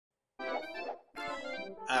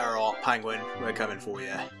Penguin, we're coming for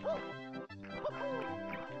you.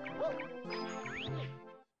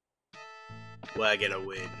 We're gonna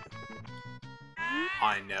win.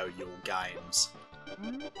 I know your games.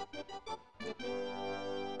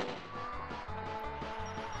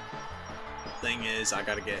 Thing is, I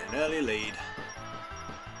gotta get an early lead,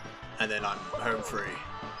 and then I'm home free.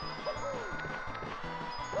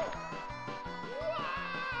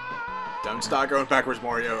 Don't start going backwards,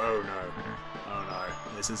 Mario. Oh no. Oh no.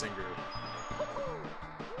 This isn't good.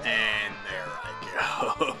 And there I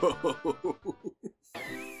go.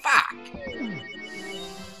 Fuck!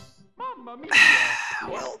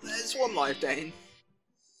 Well, there's one life, Dane.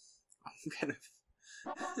 I'm gonna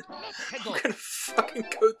fucking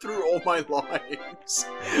go through all my lives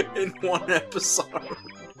in one episode.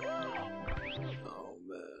 Oh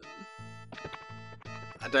man.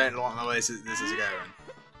 I don't like the way this is going.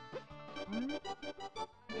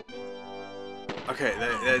 Okay,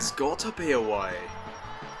 there's got to be a way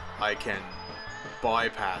I can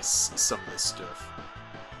bypass some of this stuff.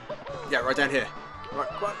 Yeah, right down here. Right,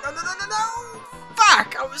 no!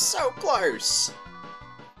 Fuck! I was so close!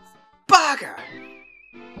 Bugger!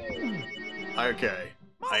 Okay,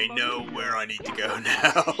 I know where I need to go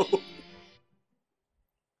now.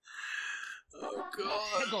 Oh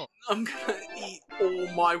god. I'm gonna eat all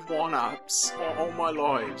my one-ups, all my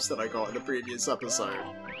lives that I got in the previous episode.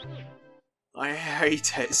 I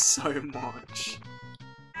hate it so much.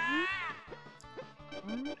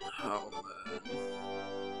 Oh man.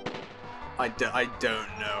 I don't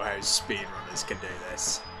know how speedrunners can do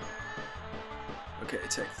this. Okay,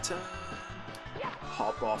 take the turn.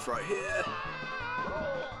 Hop off right here.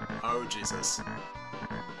 Oh Jesus.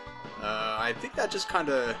 I think that just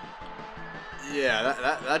kinda... Yeah,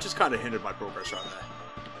 that just kinda hindered my progress right there.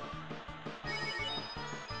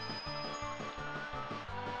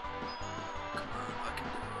 Come on,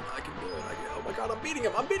 I can do it. Oh my god, I'm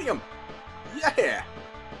beating him! Yeah!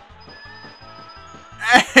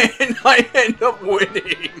 And I end up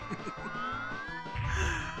winning!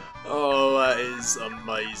 Oh, that is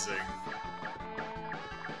amazing.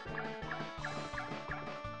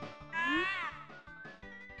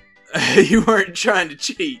 You weren't trying to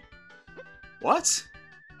cheat. What?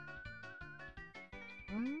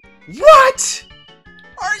 What?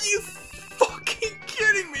 Are you fucking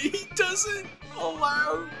kidding me? He doesn't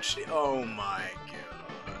allow cheat. Oh my god.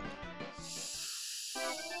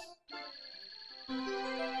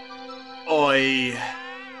 I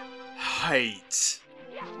hate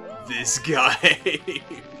this guy.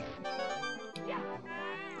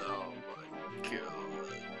 Oh my god.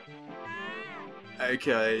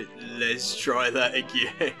 Okay, let's try that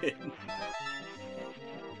again.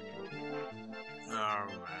 Oh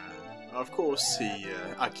man. Of course he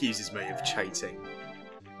accuses me of cheating.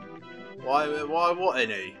 Why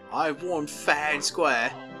wouldn't he? I won fair and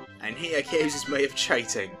square, and he accuses me of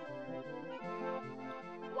cheating.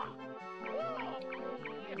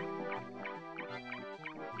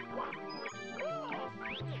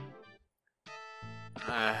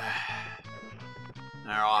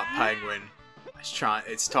 Alright, Penguin.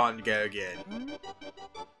 It's time to go again.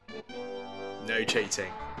 No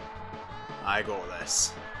cheating. I got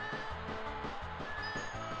this.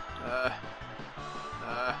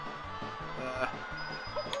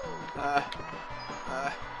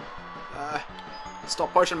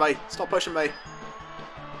 Stop pushing me! Stop pushing me!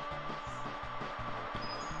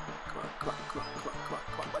 Come on.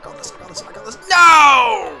 I got this.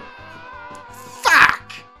 No!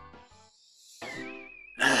 Fuck!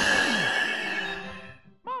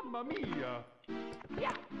 Mamma mia!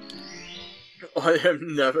 I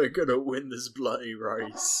am never gonna win this bloody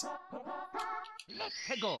race.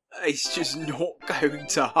 It's just not going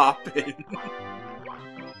to happen.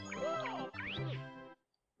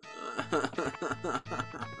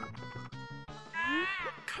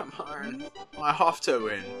 Come on, I have to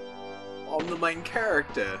win. I'm the main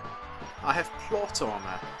character. I have plot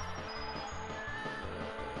armor.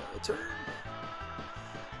 Turn.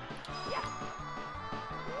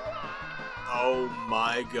 Oh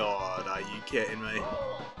my god, are you kidding me?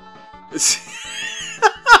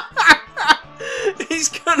 He's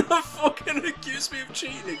gonna fucking accuse me of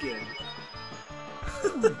cheating again.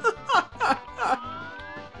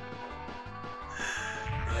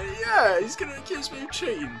 Yeah, he's gonna accuse me of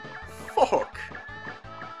cheating. Fuck.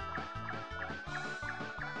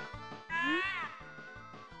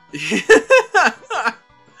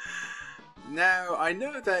 Now I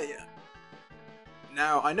know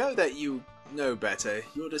that you know better.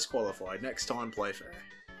 You're disqualified. Next time, play fair.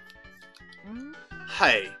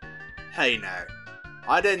 Hey now.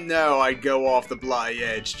 I didn't know I'd go off the bloody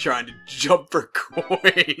edge trying to jump for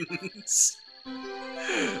coins.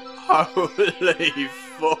 Holy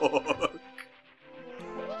fuck.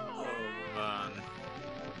 Oh man.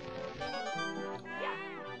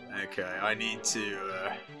 Okay, I need to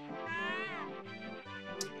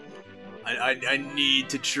I need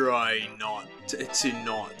to try not to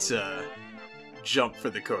not jump for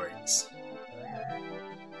the coins.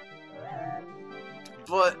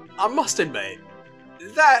 But I must admit,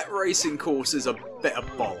 that racing course is a bit of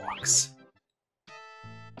bollocks.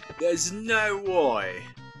 There's no way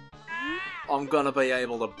I'm gonna be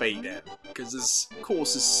able to beat it, because this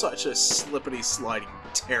course is such a slippery sliding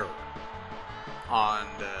terror.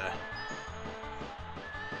 And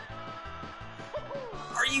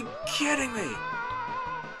are you kidding me?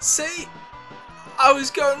 See? I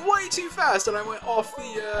was going way too fast and I went off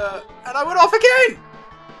the and I went off again!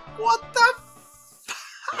 What the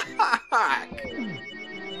fuck?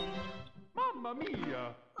 Mamma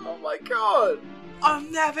mia! Oh my god!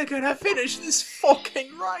 I'm never gonna finish this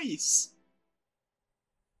fucking race!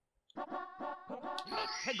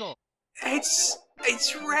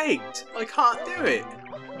 It's rigged! I can't do it!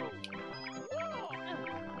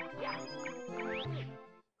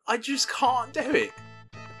 I just can't do it!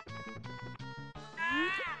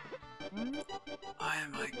 Oh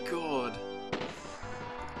my god.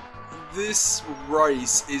 This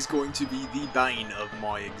race is going to be the bane of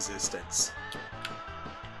my existence.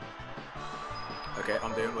 Okay,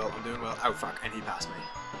 I'm doing well, I'm doing well. Oh fuck, and he passed me.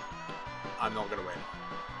 I'm not gonna win.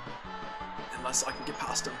 Unless I can get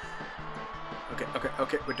past him. Okay, okay,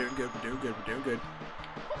 okay, we're doing good, we're doing good, we're doing good.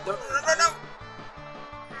 No, no, no, no!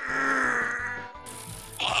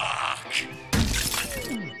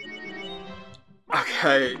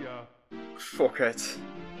 Okay, fuck it.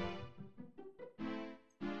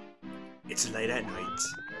 It's late at night.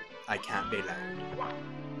 I can't be loud.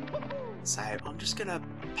 So I'm just gonna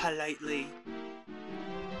politely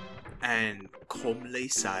and calmly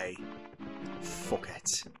say, fuck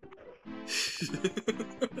it.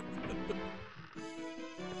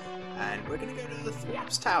 And we're gonna go to the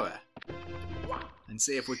Thorpe's Tower and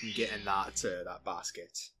see if we can get in that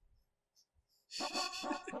basket.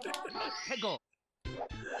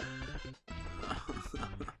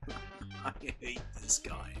 I hate this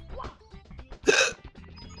guy.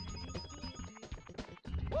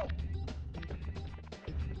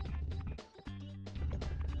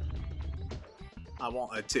 I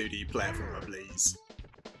want a 2D platformer, please.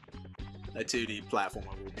 A 2D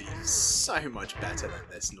platformer will be so much better than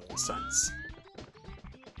this nonsense.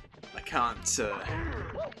 I can't,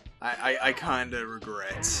 I kinda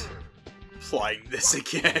regret playing this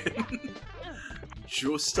again.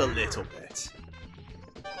 Just a little bit.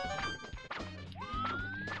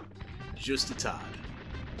 Just a tad.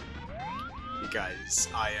 Because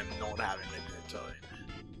I am not having a good time.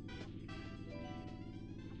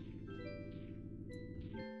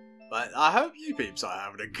 But I hope you peeps are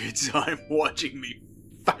having a good time watching me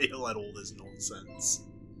fail at all this nonsense.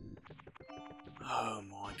 Oh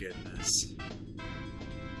my goodness.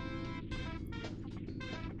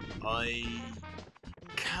 I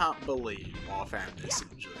can't believe I found this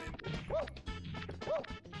enjoyable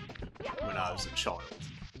when I was a child.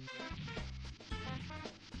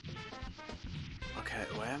 Okay,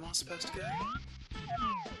 where am I supposed to go?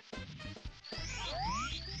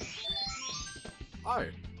 Oh,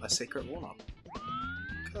 a secret one-up.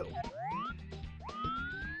 Cool.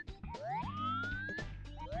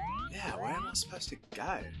 Yeah, where am I supposed to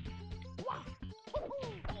go?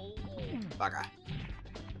 Bugger.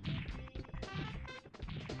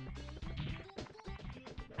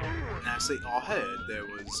 Now see, I heard there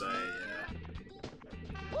was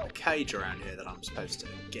a cage around here that I'm supposed to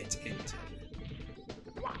get into.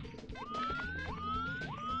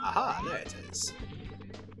 Aha, there it is.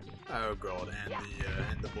 Oh god,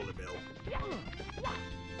 and the bullet bill.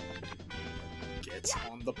 Get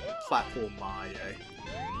on the platform, Mario.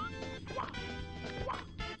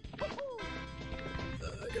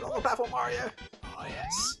 Get on the platform, Mario. Oh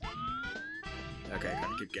yes. Okay,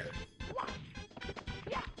 gotta keep going.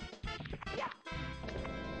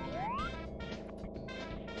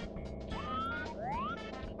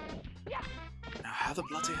 Now, how the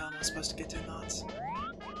bloody hell am I supposed to get in that?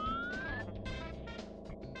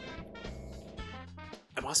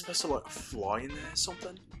 Am I supposed to, like, fly in there or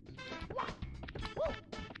something?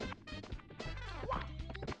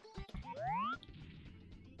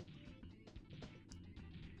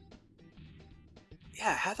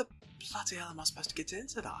 Yeah, how the bloody hell am I supposed to get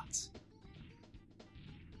into that?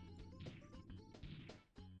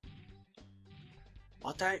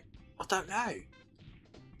 I don't know.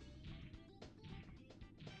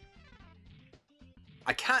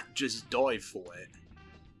 I can't just dive for it.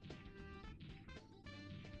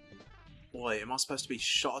 Wait, am I supposed to be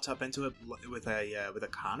shot up into it with a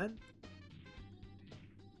cannon?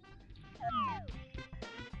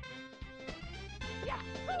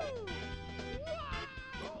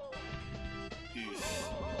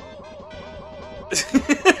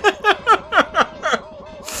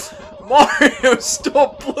 Mario,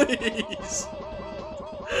 stop, please!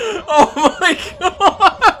 Oh my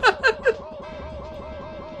god!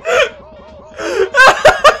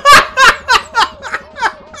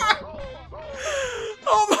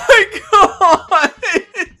 Oh my god!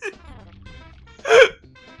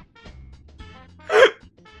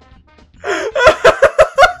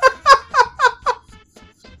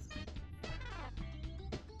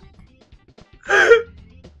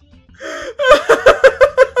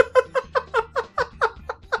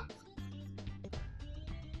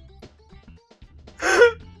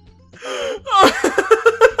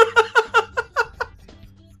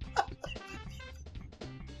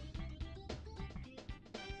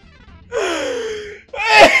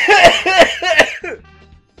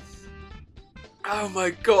 Oh my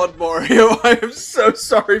god, Mario, I am so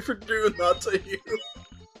sorry for doing that to you.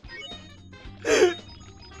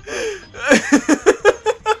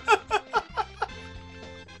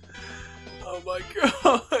 Oh my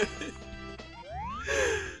god.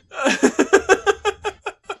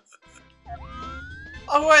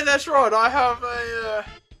 Oh wait, that's right, I have a,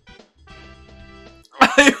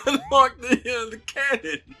 I unlocked the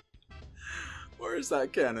cannon. Where is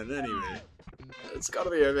that cannon anyway? It's gotta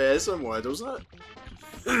be over here somewhere, doesn't it?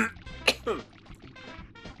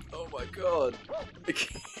 Oh my god. I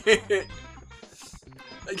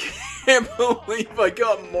can't believe I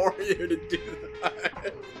got Mario to do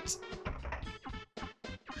that.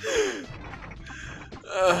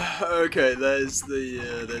 Okay, there's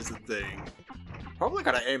the thing. Probably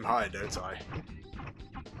gotta aim high, don't I?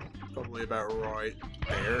 Probably about right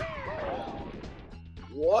there.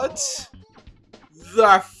 What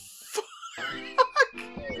the fuck?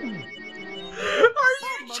 Are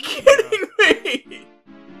you kidding me?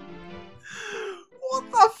 What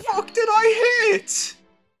the fuck did I hit?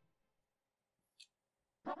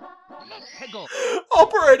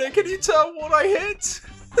 Operator, can you tell what I hit?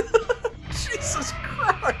 Jesus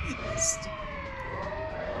Christ!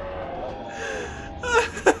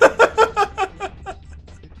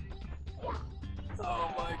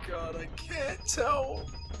 Oh my god, I can't tell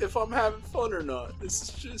if I'm having fun or not. This is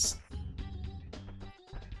just...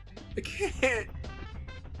 I can't...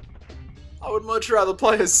 I would much rather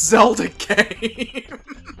play a Zelda game.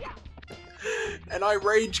 And I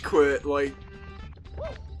rage quit, like,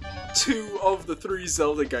 2 of the 3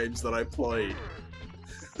 Zelda games that I played.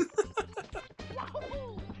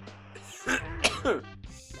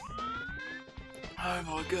 Oh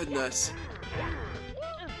my goodness.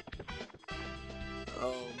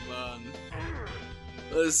 Oh man.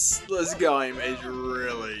 This game is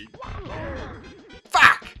really...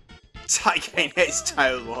 Fuck! Taking its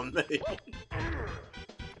toll on me.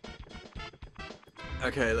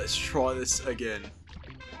 Okay, let's try this again.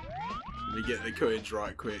 Let me get the coins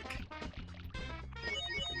right quick.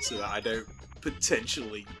 So that I don't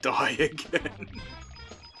potentially die again.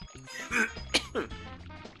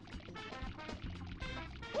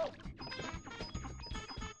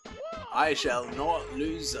 I shall not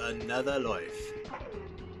lose another life.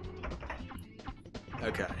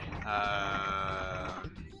 Okay.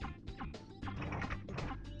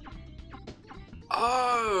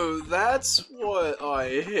 Oh, that's what I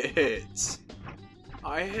hit.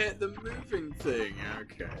 I hit the moving thing.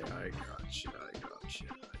 Okay, I gotcha. I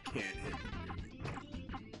can't hit the moving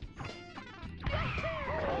thing.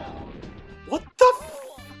 What the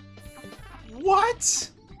f- What?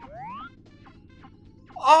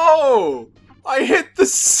 Oh! I hit the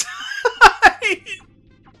side!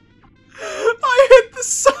 I hit the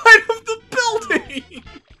side of the building!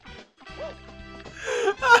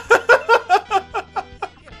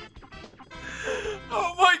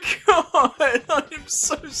 Oh my god! I am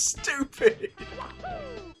so stupid!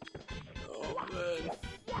 Oh man.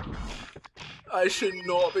 I should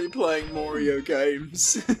not be playing Mario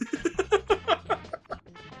games.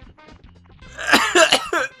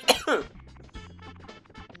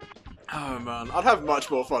 Oh man, I'd have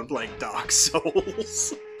much more fun playing Dark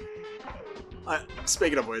Souls.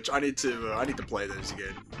 Speaking of which, I need to play those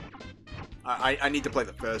again. I need to play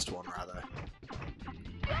the first one rather.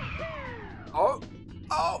 Oh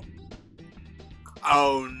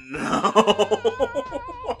no!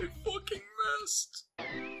 I fucking missed.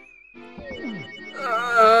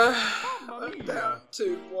 I'm down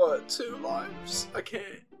to what? 2 lives? I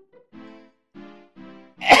can't.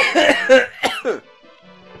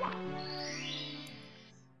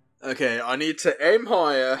 Okay, I need to aim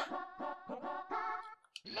higher.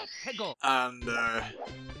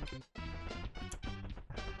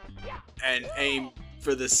 And aim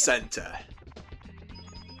for the center.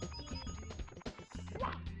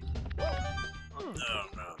 Oh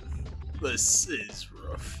no. This is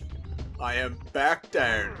rough. I am back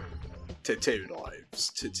down to 2 lives.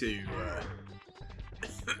 To 2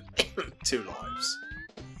 lives.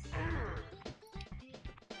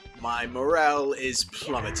 My morale is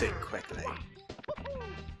plummeting quickly.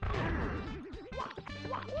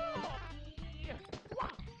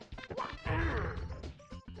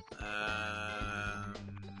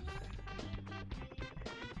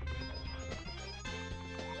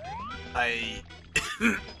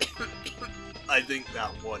 I think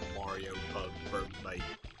that one Mario bug broke me.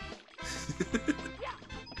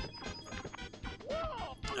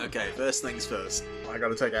 Okay, first things first. I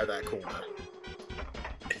gotta take out that corner.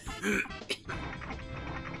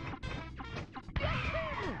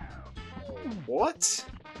 What?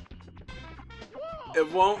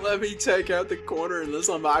 It won't let me take out the corner unless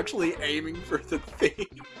I'm actually aiming for the thing.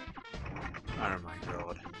 Oh my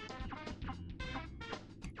god.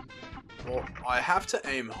 Well, I have to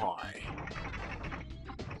aim high.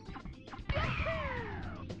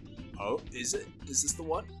 Oh, is it? Is this the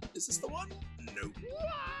one? Is this the one? Nope.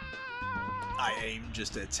 I aimed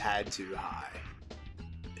just a tad too high.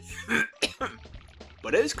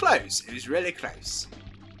 But it was close. It was really close.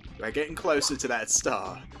 We're getting closer to that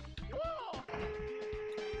star.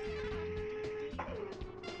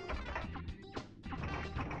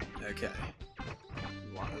 Okay.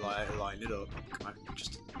 Line it up. Come on,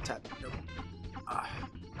 just tap. Nope. Ah.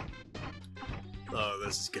 Oh,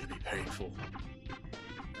 this is gonna be painful.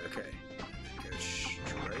 Okay. Go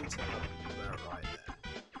straight up. About right there.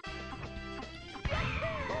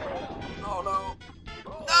 Oh no!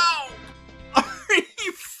 No! Are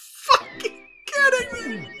you fucking kidding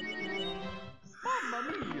me?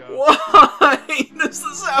 Why does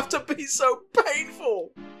this have to be so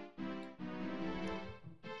painful?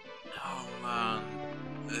 Oh man,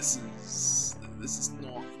 this is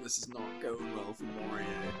not going well for Mario.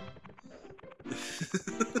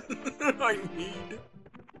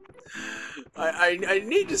 I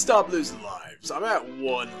need to stop losing lives. I'm at 1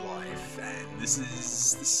 life, and this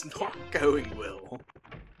is not going well.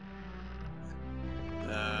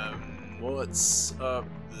 What's up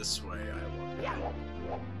this way, I wonder?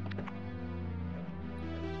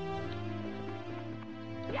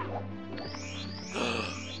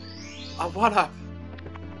 I won up!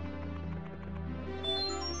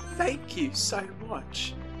 Thank you so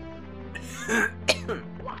much!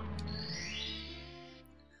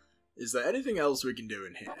 Is there anything else we can do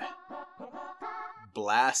in here?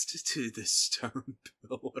 Blast to the stone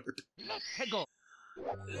pillar.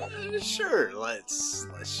 Sure, let's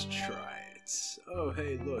try it. Oh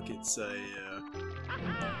hey, look, it's a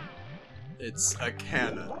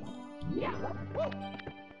cannon.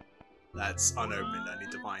 That's unopened. I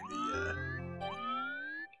need to find the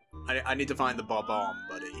I need to find the Bob-omb,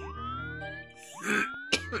 buddy.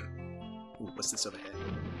 Ooh, what's this over here?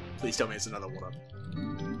 Please tell me it's another 1-up.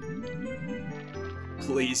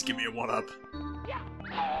 Please give me a 1-up.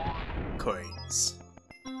 Coins.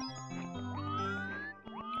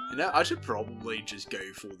 You know, I should probably just go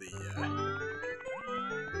for the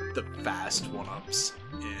fast 1-ups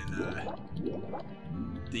in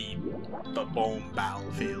the bomb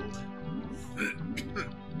battlefield.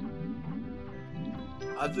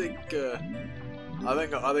 I think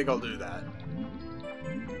I'll do that.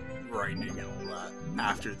 Grinding and all that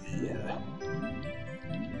after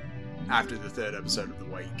the 3rd episode of the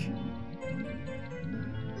week.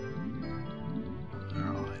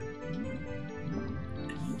 Alright.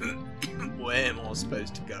 Where am I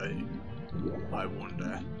supposed to go? I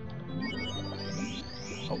wonder.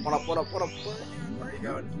 Oh, what up? Where are you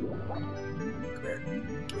going? Come here.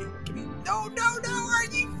 Give me. No! Are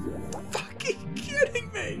you fucking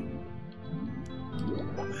kidding me?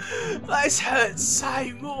 This hurts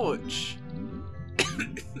so much.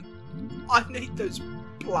 I need those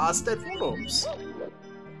blasted 1-ups.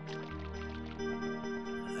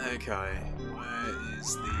 Okay, where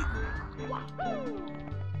is the?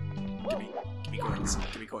 Give me coins.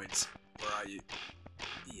 Give me coins. Where are you?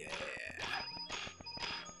 Yeah.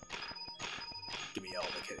 Give me all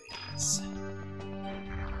the coins.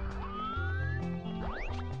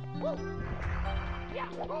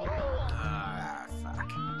 Ah,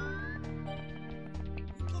 fuck.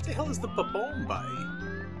 What the hell is the Bob-omb bay?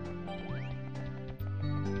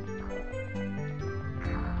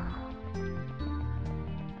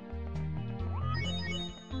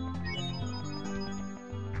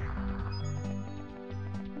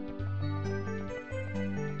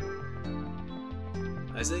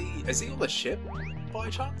 Is he on the ship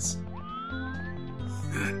by chance?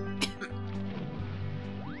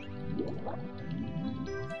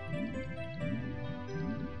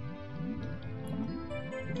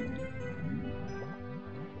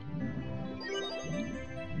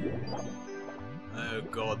 Oh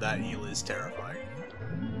god, that eel is terrifying.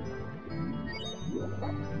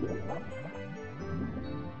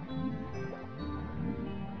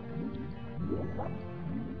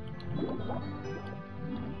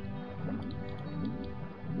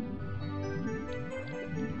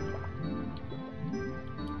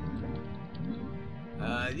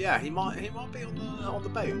 Yeah, he might be on the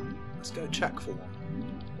boat. Let's go check for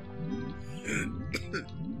him.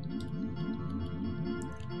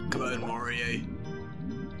 Come on, Mario.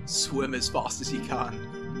 Swim as fast as you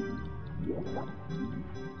can.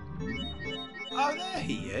 Oh, there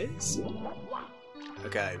he is.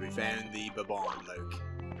 Okay, we found the Babon Loke.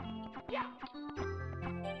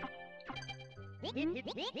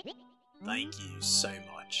 Thank you so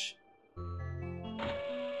much.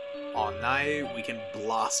 Oh, now we can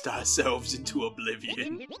blast ourselves into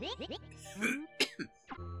oblivion.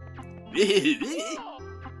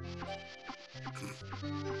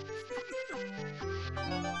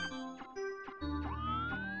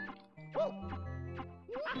 Oh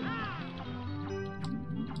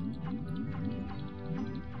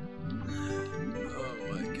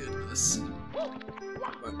my goodness. Well,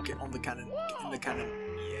 get on the cannon. Get in the cannon.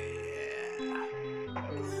 Yeah.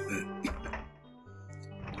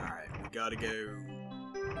 Alright, we gotta go.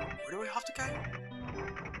 Where do we have to go?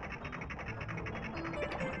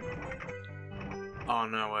 Oh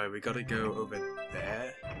no way, we gotta go over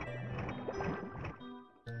there.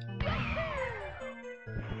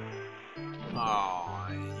 Oh,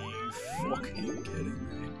 you fucking kidding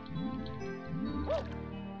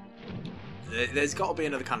me? There's gotta be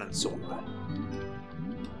another cannon somewhere.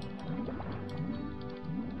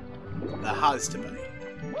 There has to be.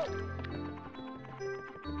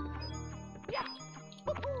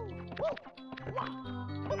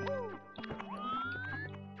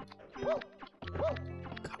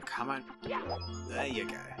 Come on. There you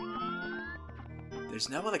go. There's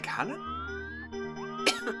no other cannon?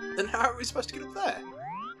 Then how are we supposed to get up there?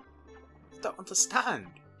 I don't understand.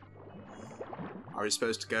 Are we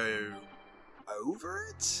supposed to go over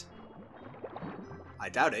it? I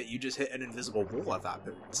doubt it. You just hit an invisible wall at that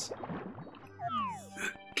point.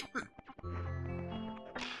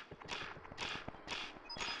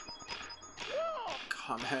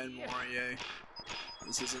 Come on, Mario.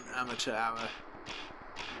 This is an amateur hour.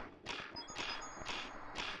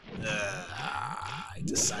 I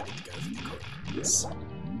decided to go for the coins.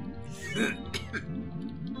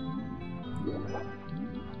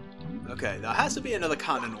 Okay, there has to be another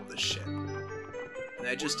cannon on this ship. And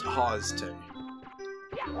there just has to.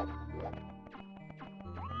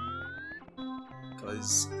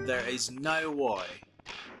 Because there is no way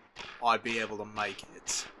I'd be able to make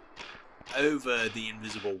it over the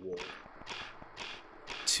invisible wall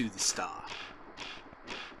to the star.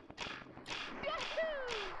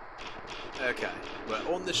 Okay, we're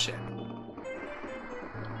on the ship.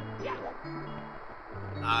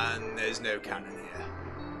 And there's no cannon here.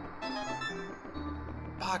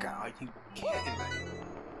 Bugger, are you kidding me?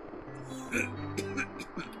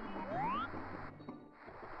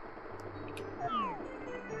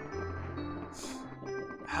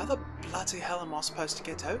 How the bloody hell am I supposed to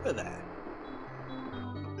get over there?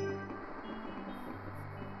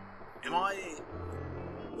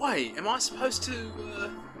 Wait, am I supposed to,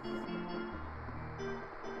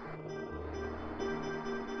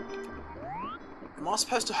 Am I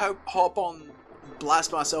supposed to hop on,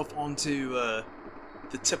 blast myself onto, the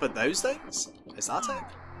tip of those things? Is that it?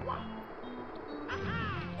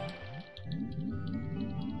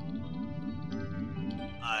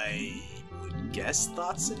 I would guess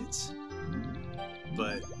that's it,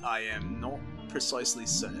 but I am not precisely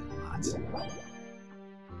certain of that.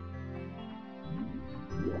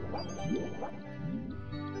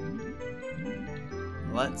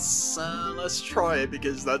 Let's try it,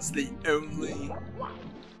 because that's the only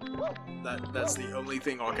that's the only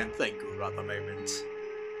thing I can think of at the moment.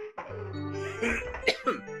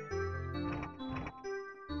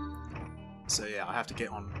 So yeah, I have to get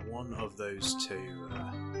on one of those two.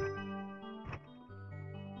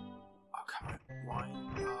 Oh come on,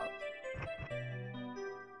 wind up.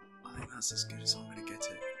 I think that's as good as I'm gonna get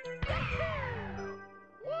it.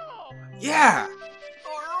 Yeah!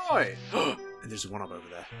 Alright! And there's one up over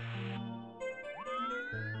there.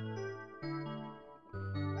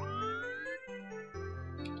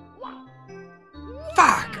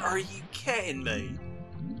 Fuck! Are you kidding me?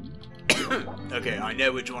 Okay, I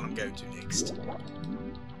know which one I'm going to next.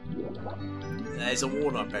 There's a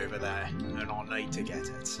 1-up over there, and I'll need to get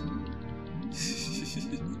it.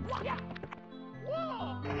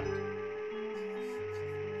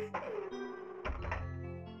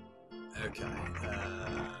 Okay,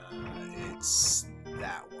 it's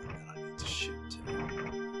that one that I need to shoot to.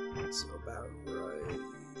 So about right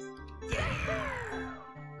there.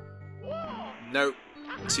 Nope,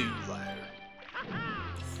 too low.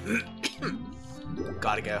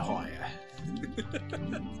 Gotta go higher.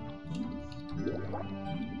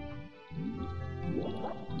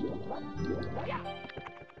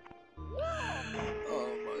 Oh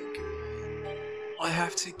my god. I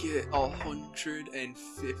have to get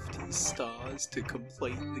 150 stars to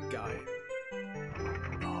complete the game.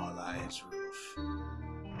 Oh, that is rough.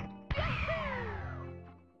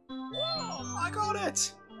 I got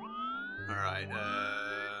it! Alright,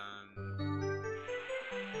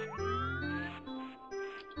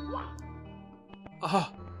 Oh!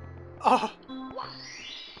 Oh!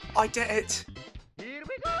 I did it! Here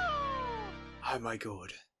we go! Oh my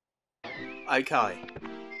god. Okay.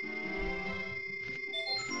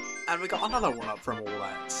 And we got another 1-up from all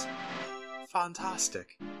that.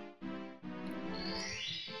 Fantastic.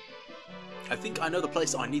 I think I know the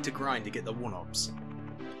place I need to grind to get the 1-ups.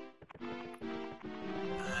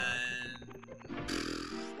 And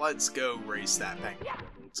let's go race that penguin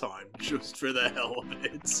one time, just for the hell of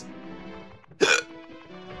it.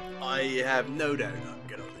 I have no doubt I'm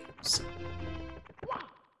gonna lose.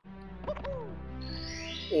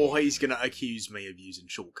 Or he's gonna accuse me of using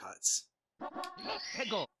shortcuts.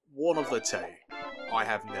 One of the two. I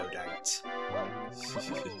have no doubt.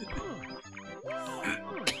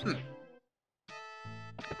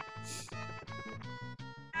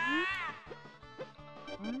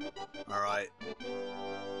 Alright.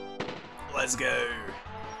 Let's go.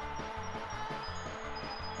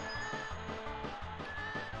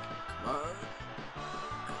 Come on.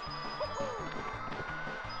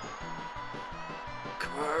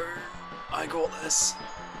 Come on. I got this.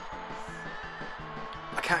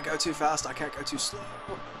 I can't go too fast, I can't go too slow.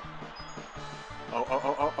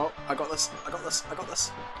 Oh, I got this, I got this, I got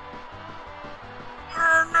this.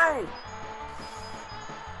 Oh no!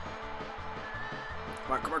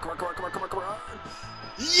 Come on, come on, come on, come on, come on, come on, come on.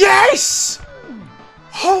 Yes!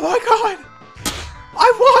 Oh my god!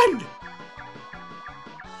 I won!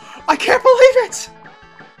 I can't believe it!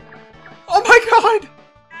 Oh my god!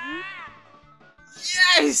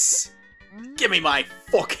 Yes! Give me my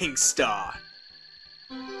fucking star!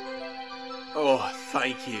 Oh,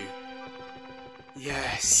 thank you.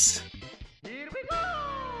 Yes. Here we go!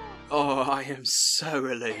 Oh, I am so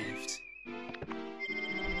relieved.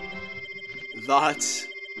 That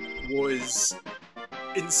was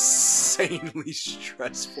insanely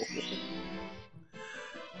stressful.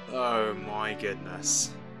 Oh my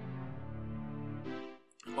goodness.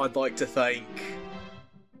 I'd like to thank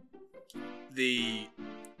the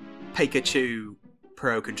Pikachu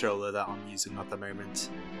Pro controller that I'm using at the moment.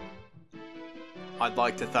 I'd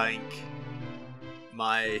like to thank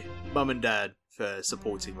my mum and dad for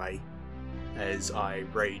supporting me as I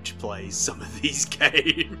rage play some of these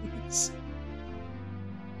games.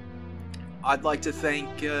 I'd like to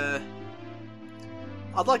thank you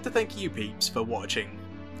peeps for watching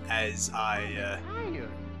as I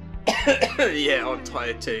yeah, I'm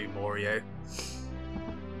tired too, Mario.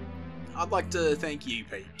 I'd like to thank you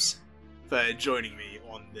peeps for joining me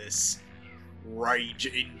on this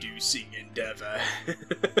rage-inducing endeavor.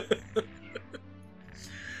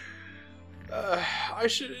 I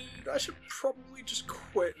should probably just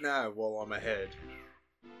quit now while I'm ahead.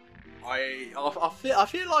 I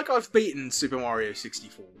feel like I've beaten Super Mario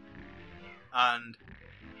 64, and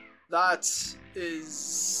that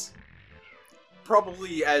is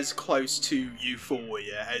probably as close to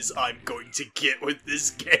Euphoria as I'm going to get with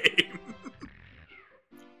this game.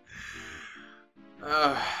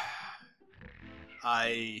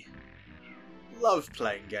 I love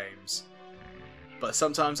playing games, but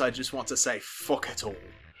sometimes I just want to say fuck it all.